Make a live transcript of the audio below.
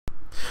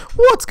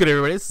What's good,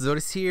 everybody? This is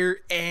Otis here,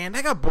 and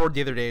I got bored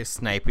the other day of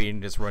sniping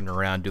and just running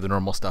around, do the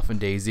normal stuff in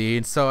Dayz,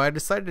 and so I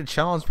decided to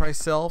challenge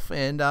myself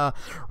and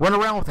run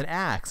around with an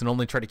axe and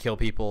only try to kill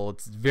people.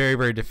 It's very,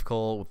 very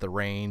difficult with the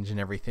range and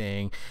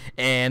everything.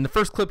 And the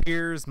first clip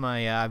here is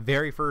my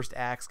very first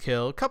axe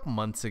kill a couple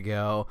months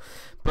ago,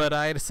 but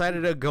I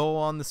decided to go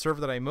on the server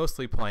that I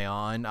mostly play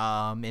on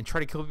and try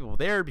to kill people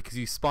there because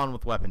you spawn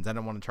with weapons. I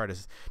don't want to try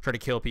to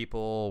kill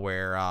people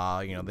where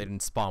you know, they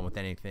didn't spawn with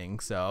anything.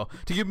 So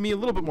to give me a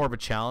little bit more of a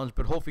challenge,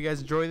 but hopefully you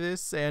guys enjoy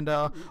this, and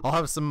I'll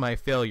have some of my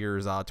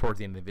failures towards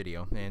the end of the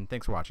video. And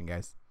thanks for watching,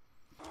 guys.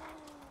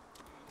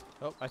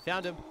 Oh, I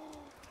found him.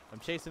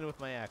 I'm chasing him with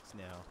my axe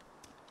now.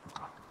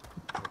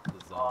 With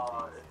the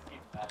zombie.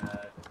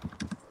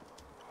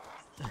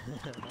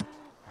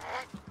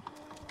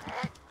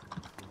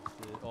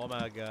 Oh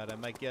my god, I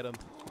might get him.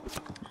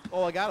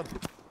 Oh, I got him.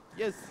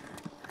 Yes.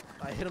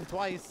 I hit him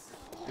twice.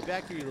 Get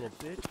back here, you little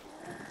bitch.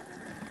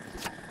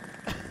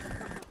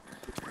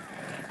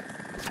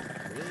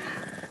 Really?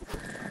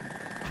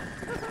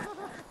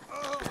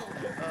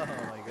 Oh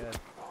my god.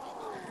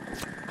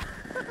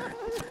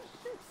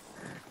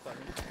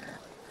 Funny.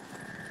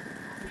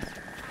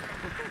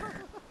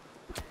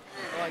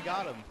 Oh, I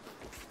got him.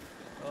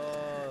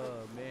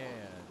 Oh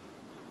man.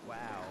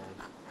 Wow.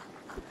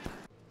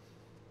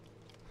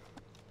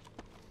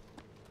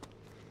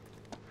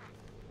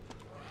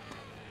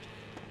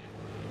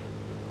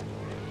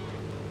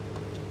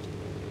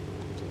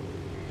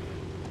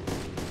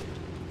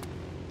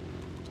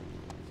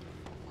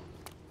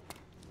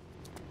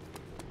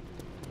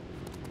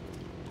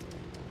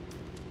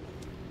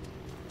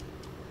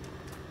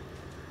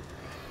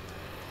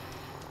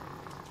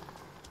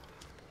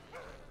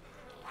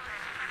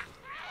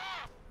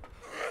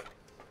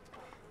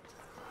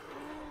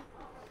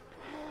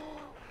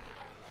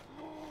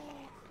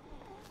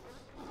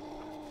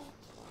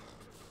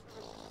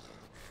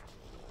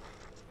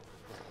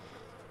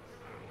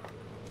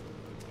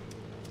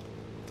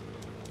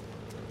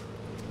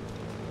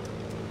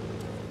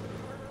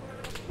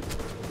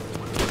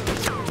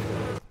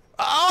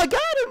 I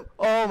got him!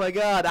 Oh my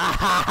god!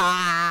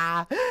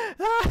 I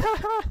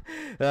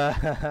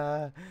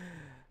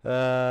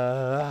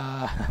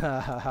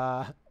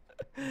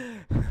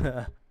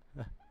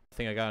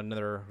think I got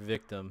another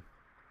victim.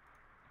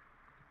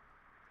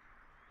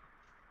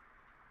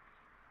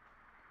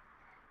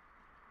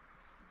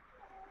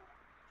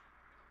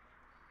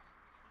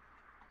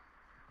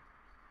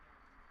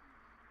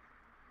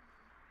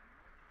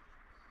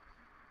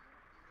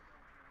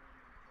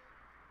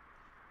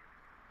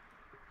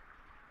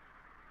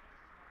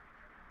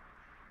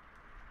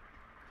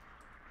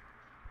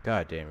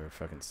 God damn, we're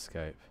fucking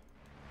Skype.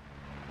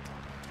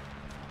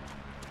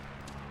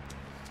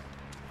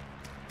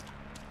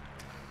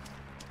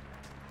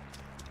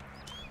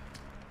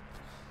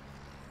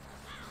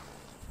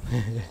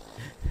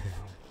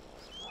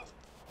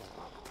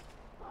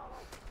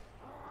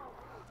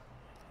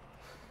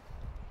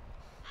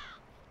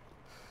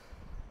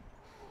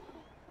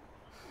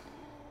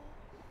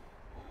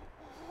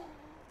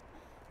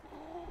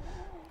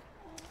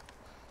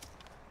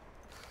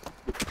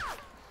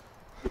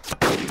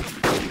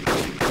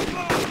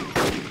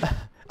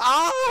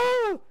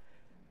 Oh!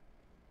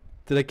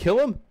 Did I kill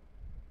him?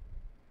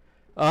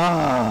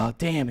 Oh,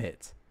 damn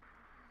it.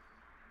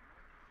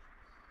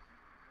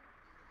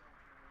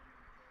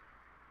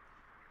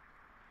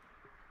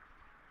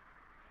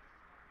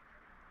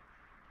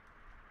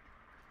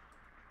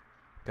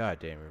 God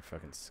damn, we're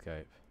fucking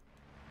Skype.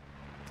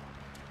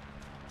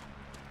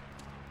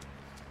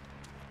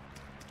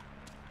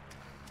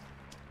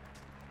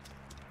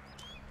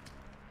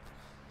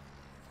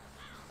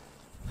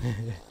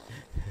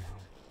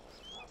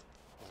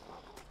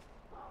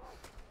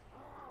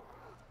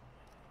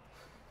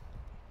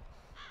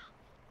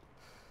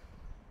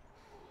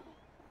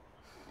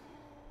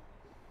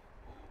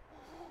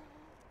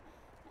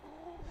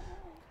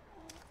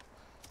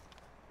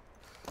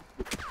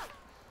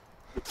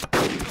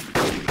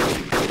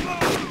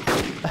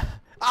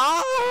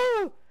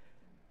 Oh!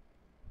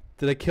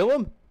 Did I kill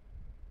him?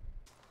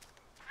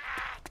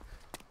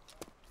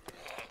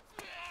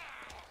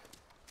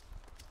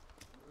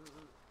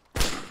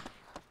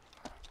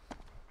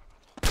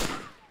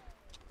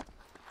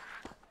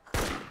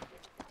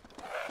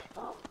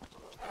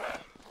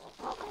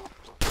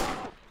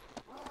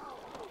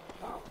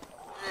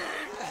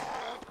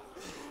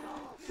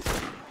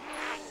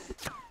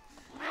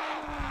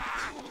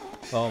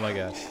 Oh my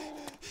gosh.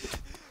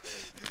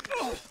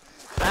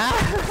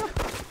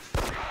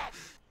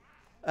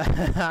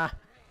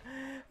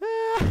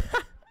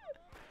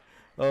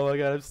 Oh my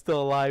god, I'm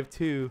still alive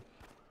too.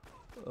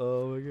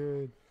 Oh my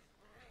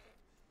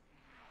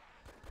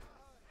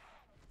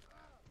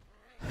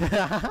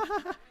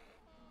god.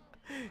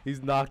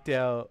 He's knocked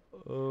out.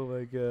 Oh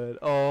my god.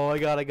 Oh my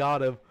god, I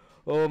got him.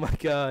 Oh my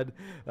god.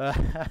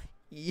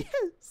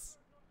 Yes.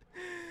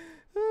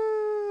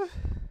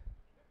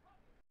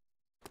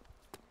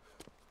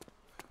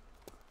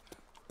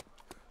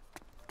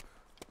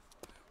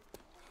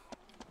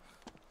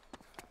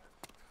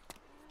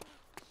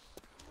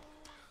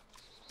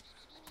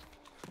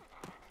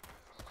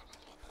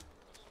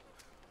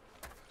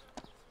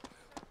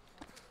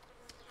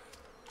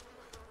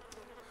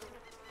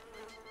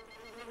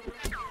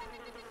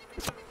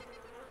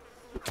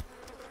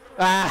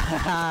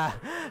 Ah,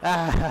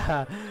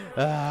 ah,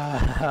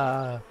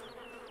 ah.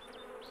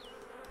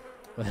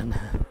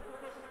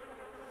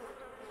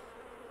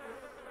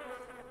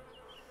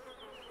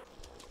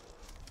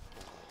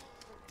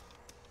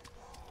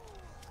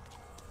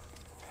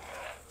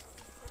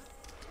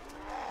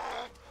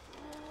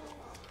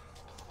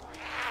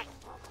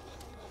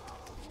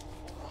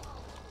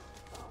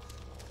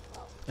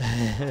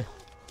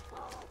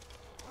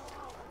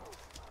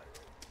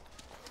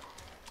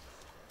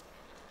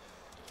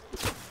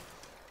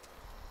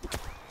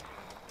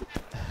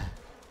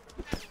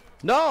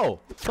 No!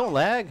 Don't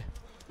lag.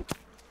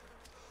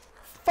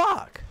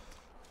 Fuck.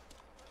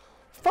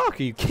 Fuck,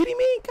 are you kidding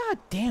me? God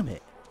damn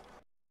it.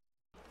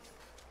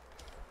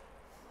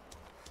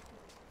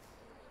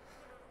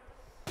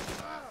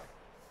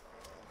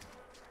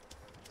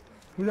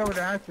 Who's over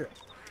the hatchet?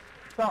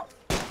 Stop.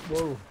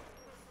 Whoa.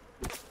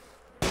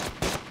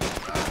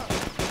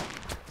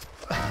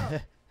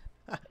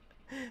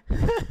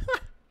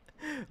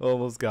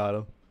 Almost got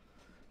him.